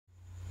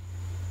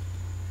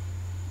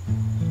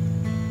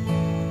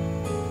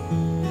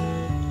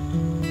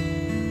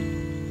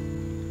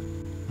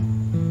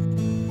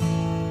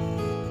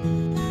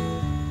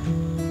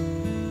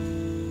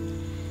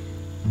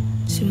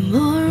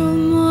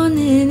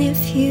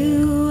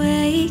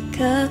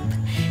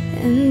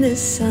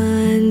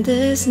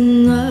does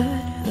not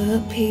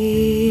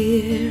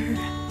appear,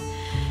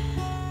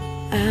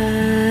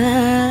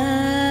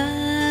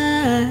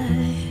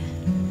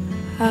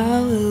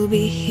 I will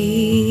be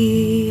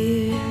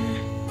here.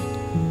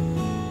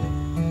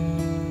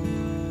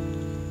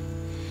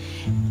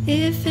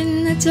 If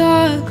in the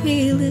dark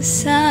we lose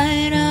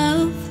sight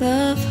of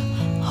love,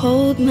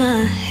 hold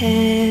my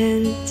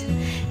hand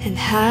and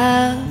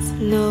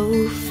have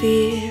no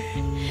fear,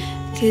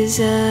 'cause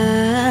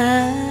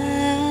I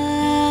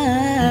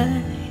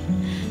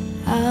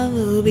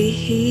will be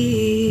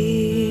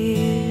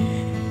here,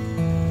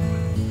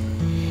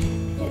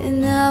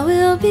 and I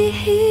will be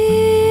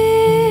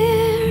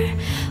here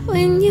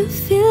when you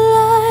feel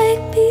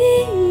like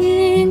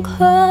being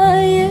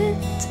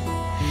quiet,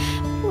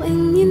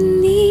 when you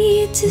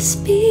need to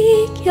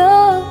speak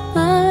your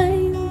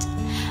mind.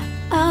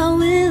 I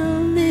will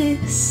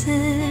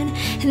listen,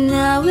 and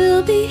I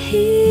will be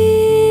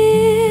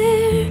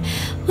here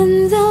when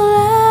the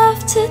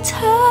laughter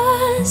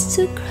turns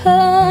to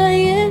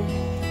crying,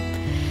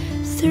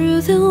 through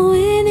the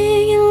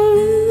winning and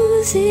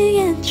losing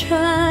and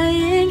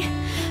trying,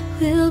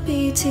 we'll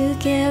be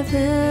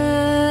together,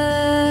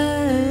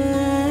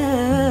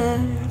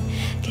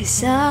 'cause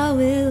I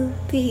will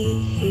be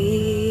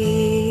here.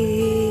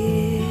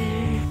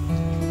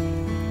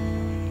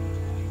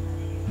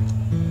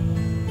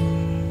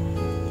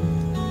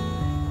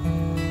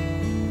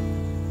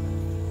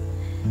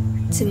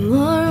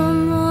 Tomorrow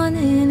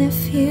morning, if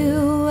you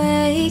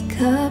wake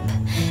up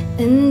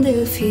and the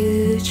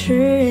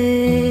future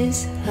is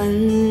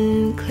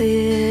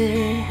unclear,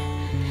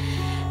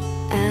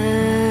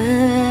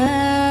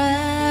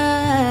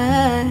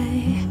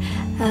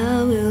 I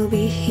will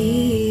be here.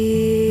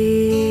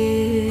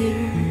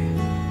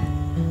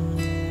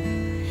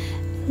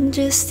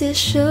 Just as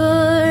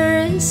sure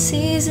as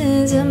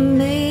seasons are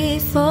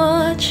made for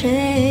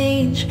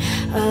change,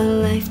 our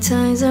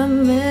lifetimes are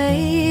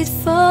made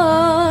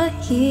for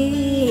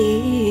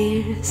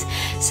years.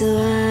 So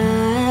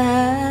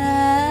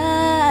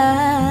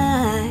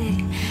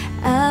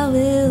I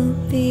will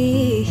be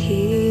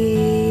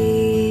here,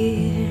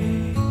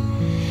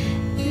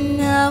 and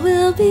I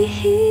will be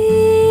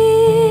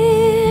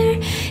here.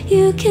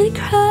 You can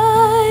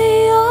cry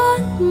on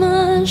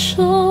my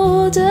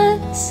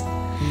shoulders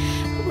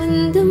when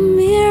the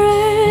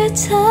mirror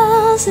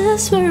tells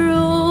us we're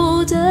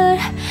older.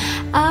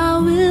 I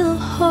will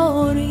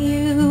hold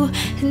you,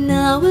 and I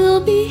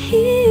will be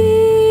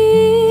here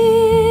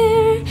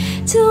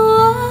to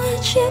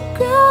watch you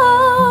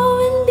grow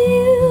in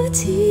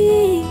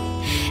beauty,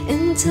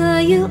 and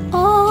tell you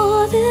all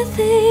the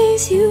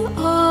things you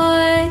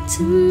are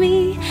to me.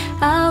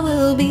 I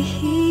will be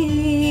here.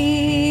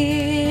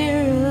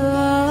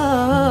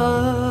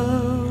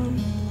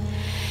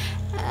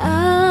 I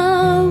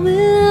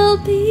will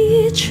be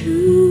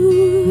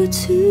true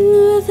to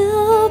the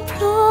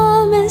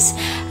promise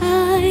I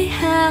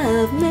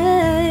have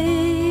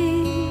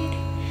made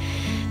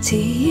to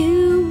you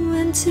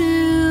and to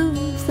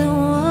the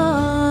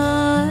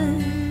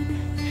one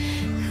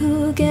who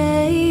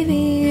gave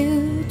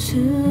you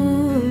to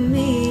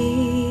me.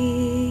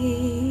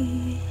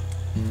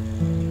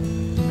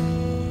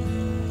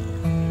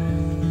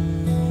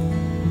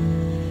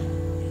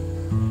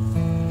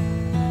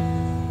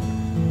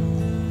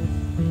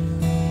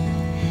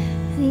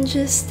 And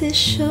just as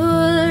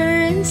sure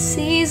as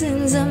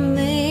seasons are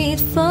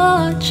made for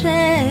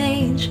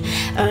change,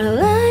 our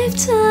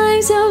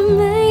lifetimes are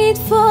made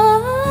for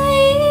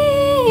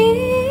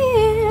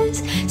years.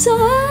 So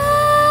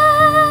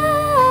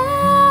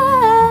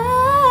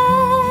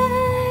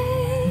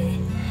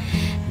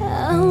I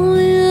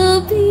will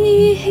be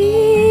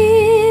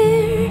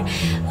here,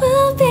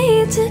 we'll be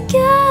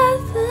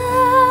together,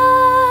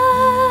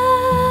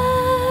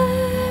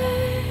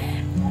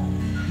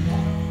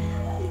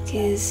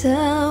 'cause I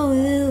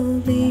will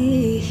be